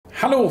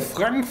Hallo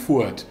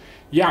Frankfurt!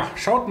 Ja,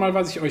 schaut mal,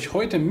 was ich euch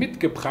heute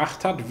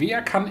mitgebracht habe.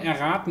 Wer kann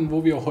erraten,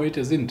 wo wir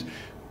heute sind?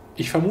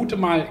 Ich vermute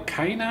mal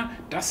keiner.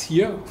 Das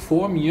hier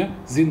vor mir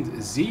sind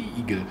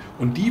Seeigel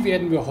und die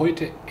werden wir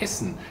heute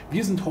essen.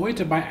 Wir sind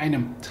heute bei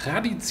einem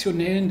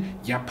traditionellen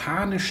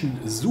japanischen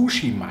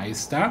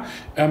Sushi-Meister,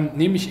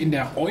 nämlich in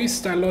der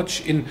Oyster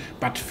Lodge in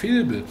Bad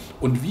Vilbel.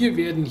 Und wir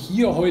werden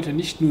hier heute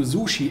nicht nur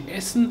Sushi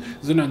essen,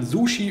 sondern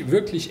Sushi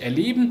wirklich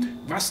erleben,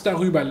 was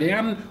darüber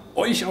lernen,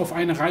 euch auf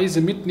eine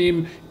Reise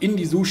mitnehmen in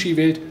die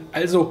Sushi-Welt.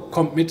 Also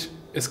kommt mit,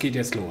 es geht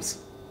jetzt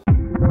los.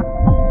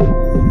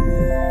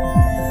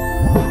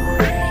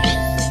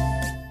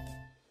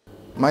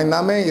 Mein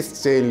Name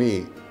ist Jay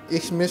Lee.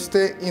 Ich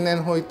möchte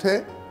Ihnen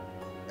heute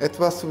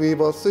etwas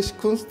über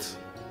Sushi-Kunst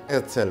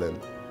erzählen.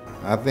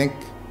 I think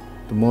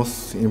the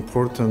most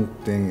important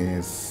thing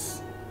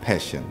is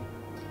passion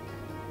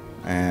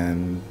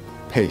and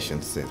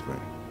patience as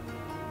well.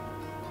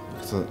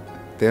 So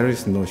there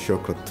is no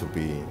shortcut to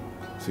be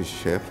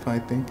Sushi Chef, I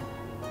think.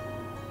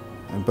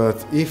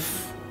 But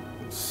if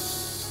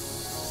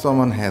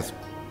someone has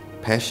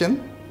passion,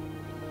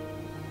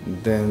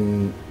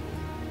 then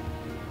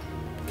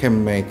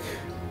can make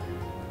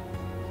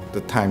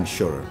the time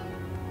shorter.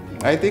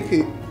 I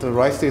think the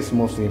rice is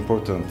most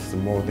important,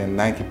 more than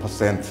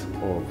 90%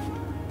 of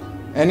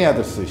any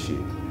other sushi.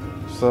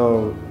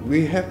 So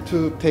we have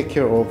to take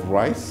care of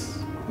rice.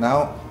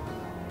 Now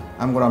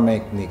I'm gonna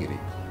make nigiri.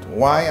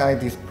 Why I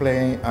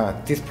display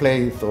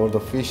all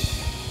the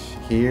fish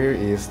here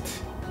is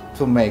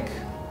to make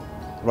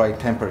right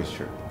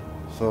temperature.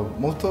 So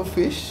most of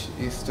fish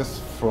is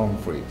just from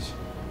fridge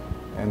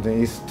and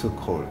then it's too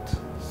cold.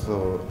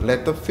 So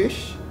let the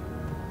fish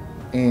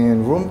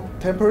in room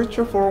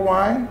temperature for a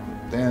while,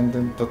 and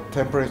then the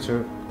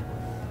temperature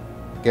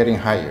getting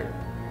higher,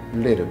 a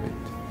little bit.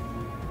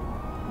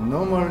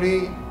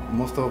 Normally,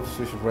 most of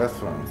sushi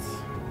restaurants,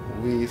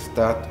 we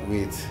start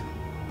with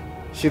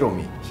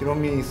shiromi.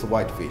 Shiromi is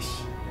white fish.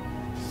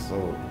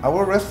 So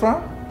our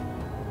restaurant,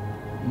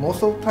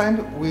 most of the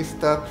time, we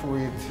start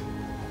with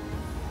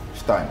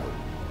Steinwood.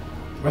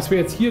 Was wir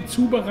jetzt hier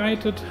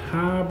zubereitet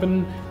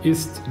haben,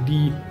 ist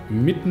die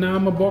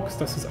Mitnahmebox.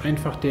 Das ist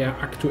einfach der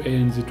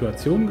aktuellen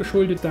Situation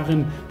geschuldet.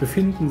 Darin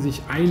befinden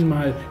sich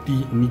einmal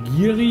die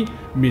Nigiri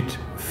mit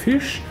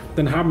Fisch,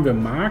 dann haben wir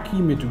Maki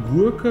mit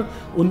Gurke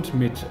und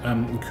mit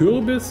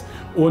Kürbis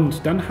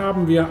und dann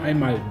haben wir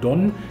einmal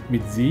Don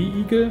mit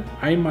Seeigel,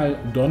 einmal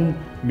Don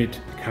mit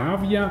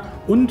Kaviar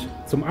und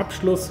zum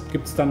Abschluss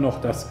gibt es dann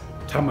noch das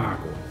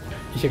Tamago.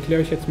 Ich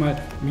erkläre euch jetzt mal,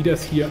 wie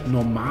das hier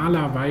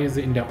normalerweise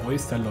in der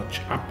Oyster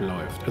Lodge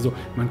abläuft. Also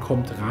man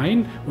kommt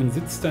rein und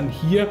sitzt dann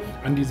hier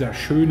an dieser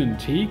schönen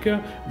Theke,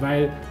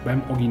 weil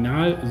beim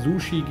Original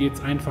Sushi geht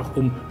es einfach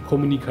um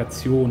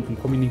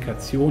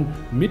Kommunikation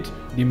mit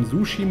dem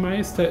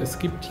Sushi-Meister. Es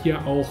gibt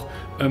hier auch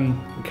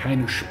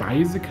keine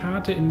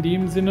Speisekarte in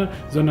dem Sinne,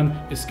 sondern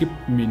es gibt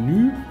ein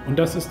Menü und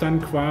das ist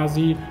dann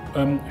quasi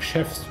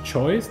Chef's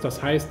Choice.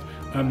 Das heißt,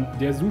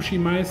 der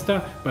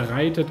Sushi-Meister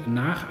bereitet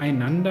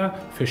nacheinander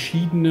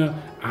verschiedene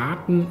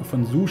Arten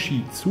von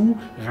Sushi zu,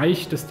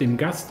 reicht es dem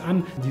Gast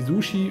an. Die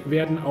Sushi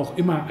werden auch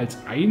immer als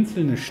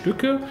einzelne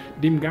Stücke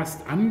dem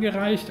Gast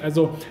angereicht.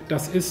 Also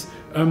das ist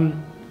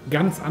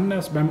ganz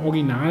anders beim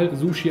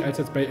Original-Sushi als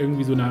jetzt bei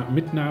irgendwie so einer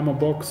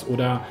Mitnahmebox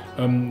oder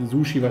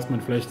Sushi, was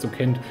man vielleicht so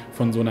kennt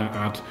von so einer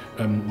Art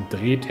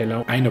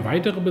Drehteller. Eine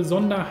weitere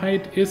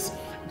Besonderheit ist,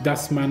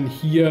 dass man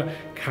hier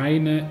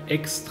keine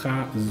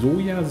extra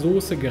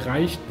Sojasauce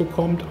gereicht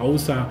bekommt,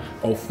 außer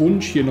auf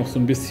Wunsch. Hier noch so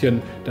ein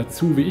bisschen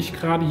dazu, wie ich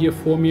gerade hier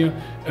vor mir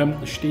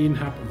stehen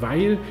habe,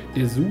 weil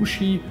der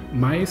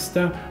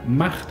Sushi-Meister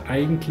macht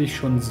eigentlich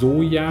schon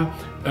Soja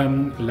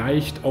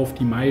leicht auf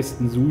die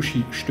meisten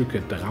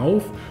Sushi-Stücke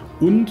drauf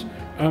und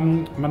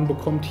man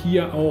bekommt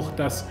hier auch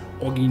das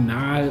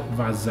Original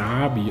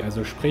Wasabi,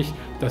 also sprich,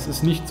 das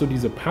ist nicht so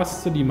diese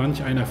Paste, die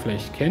manch einer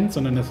vielleicht kennt,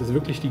 sondern das ist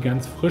wirklich die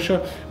ganz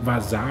frische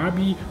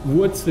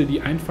Wasabi-Wurzel,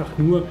 die einfach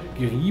nur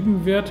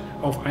gerieben wird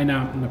auf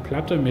eine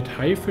Platte mit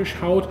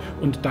Haifischhaut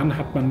und dann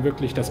hat man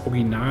wirklich das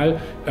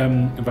Original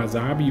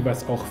Wasabi,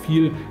 was auch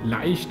viel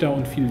leichter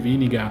und viel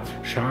weniger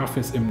scharf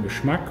ist im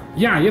Geschmack.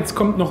 Ja, jetzt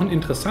kommt noch ein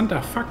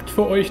interessanter Fakt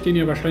für euch, den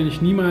ihr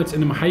wahrscheinlich niemals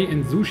in einem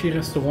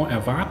High-End-Sushi-Restaurant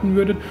erwarten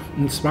würdet,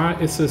 und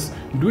zwar ist es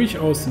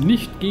durchaus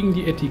nicht gegen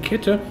die Etikette,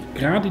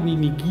 gerade die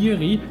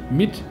Nigiri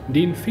mit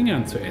den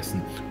Fingern zu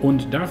essen.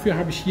 Und dafür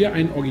habe ich hier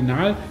ein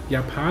original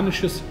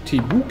japanisches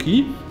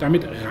Tebuki.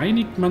 Damit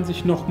reinigt man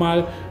sich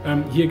nochmal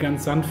hier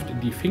ganz sanft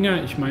die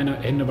Finger. Ich meine,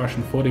 Hände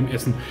waschen vor dem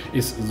Essen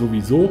ist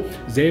sowieso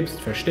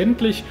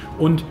selbstverständlich.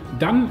 Und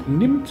dann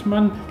nimmt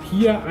man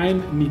hier ein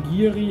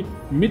Nigiri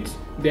mit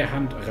der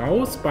Hand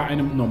raus. Bei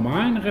einem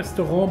normalen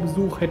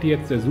Restaurantbesuch hätte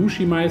jetzt der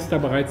Sushi-Meister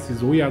bereits die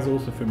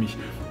Sojasauce für mich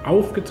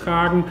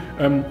aufgetragen.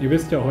 Ihr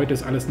wisst ja, heute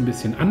ist alles ein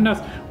bisschen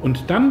anders.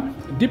 Und dann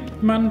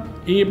dippt man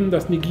eben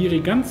das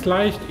Nigiri ganz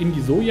leicht in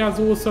die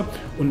Sojasauce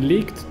und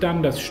legt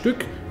dann das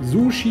Stück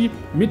Sushi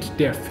mit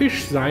der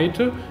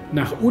Fischseite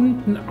nach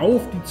unten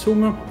auf die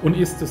Zunge und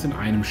isst es in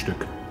einem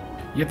Stück.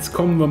 Jetzt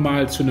kommen wir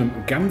mal zu einem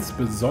ganz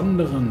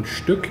besonderen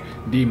Stück,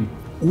 dem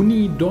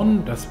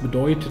Unidon, das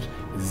bedeutet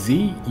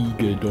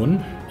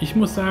Seeigeldon. Ich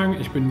muss sagen,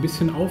 ich bin ein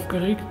bisschen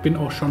aufgeregt, bin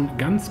auch schon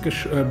ganz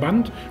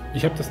gespannt.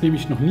 Ich habe das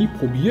nämlich noch nie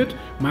probiert.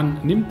 Man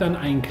nimmt dann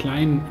einen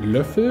kleinen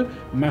Löffel,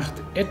 macht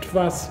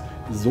etwas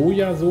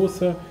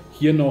Sojasauce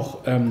hier noch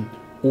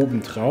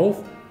oben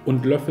drauf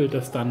und löffelt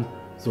das dann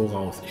so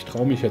raus. Ich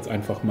traue mich jetzt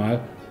einfach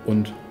mal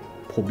und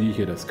probiere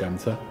hier das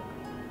Ganze.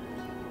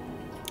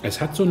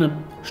 Es hat so eine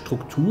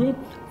Struktur,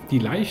 die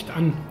leicht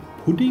an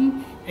Pudding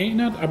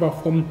erinnert, aber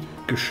vom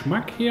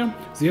Geschmack her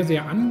sehr,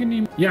 sehr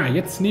angenehm. Ja,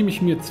 jetzt nehme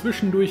ich mir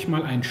zwischendurch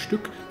mal ein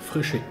Stück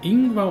frische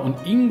Ingwer und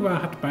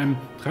Ingwer hat beim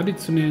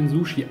traditionellen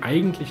Sushi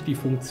eigentlich die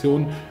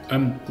Funktion,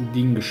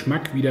 den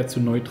Geschmack wieder zu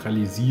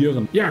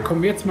neutralisieren. Ja,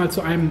 kommen wir jetzt mal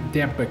zu einem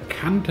der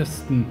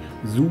bekanntesten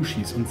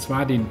Sushis und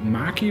zwar den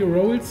Maki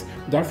Rolls.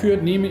 Dafür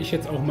nehme ich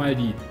jetzt auch mal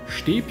die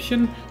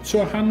Stäbchen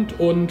zur Hand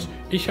und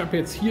ich habe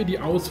jetzt hier die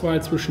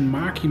Auswahl zwischen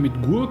Maki mit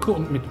Gurke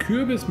und mit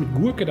Kürbis. Mit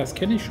Gurke, das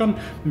kenne ich schon,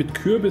 mit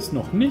Kürbis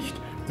noch nicht.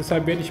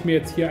 Deshalb werde ich mir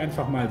jetzt hier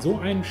einfach mal so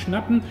einen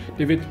schnappen.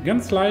 Der wird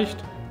ganz leicht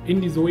in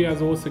die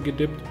Sojasauce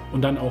gedippt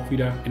und dann auch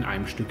wieder in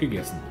einem Stück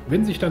gegessen.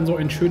 Wenn sich dann so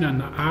ein schöner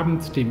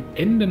Abend dem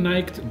Ende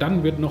neigt,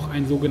 dann wird noch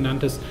ein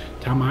sogenanntes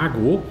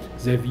Tamago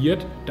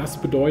serviert. Das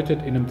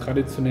bedeutet in einem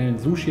traditionellen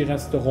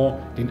Sushi-Restaurant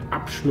den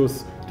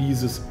Abschluss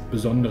dieses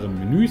besonderen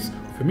Menüs.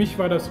 Für mich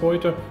war das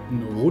heute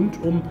ein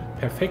rundum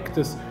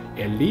perfektes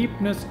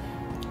Erlebnis,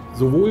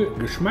 sowohl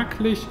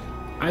geschmacklich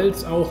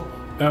als auch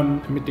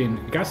mit den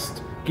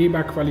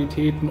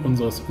Gastgeberqualitäten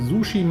unseres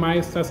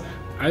Sushi-Meisters,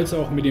 als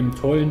auch mit dem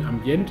tollen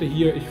Ambiente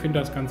hier. Ich finde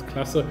das ganz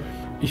klasse.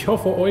 Ich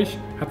hoffe, euch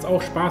hat es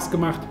auch Spaß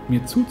gemacht,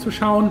 mir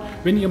zuzuschauen.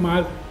 Wenn ihr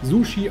mal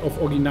Sushi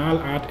auf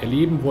Originalart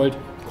erleben wollt,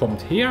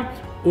 kommt her.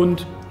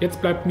 Und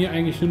jetzt bleibt mir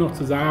eigentlich nur noch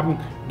zu sagen,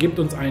 gebt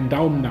uns einen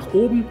Daumen nach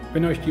oben,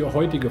 wenn euch die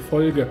heutige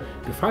Folge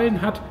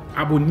gefallen hat.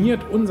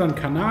 Abonniert unseren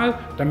Kanal,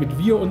 damit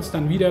wir uns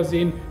dann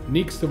wiedersehen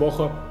nächste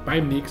Woche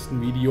beim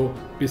nächsten Video.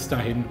 Bis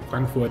dahin,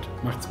 Frankfurt,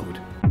 macht's gut.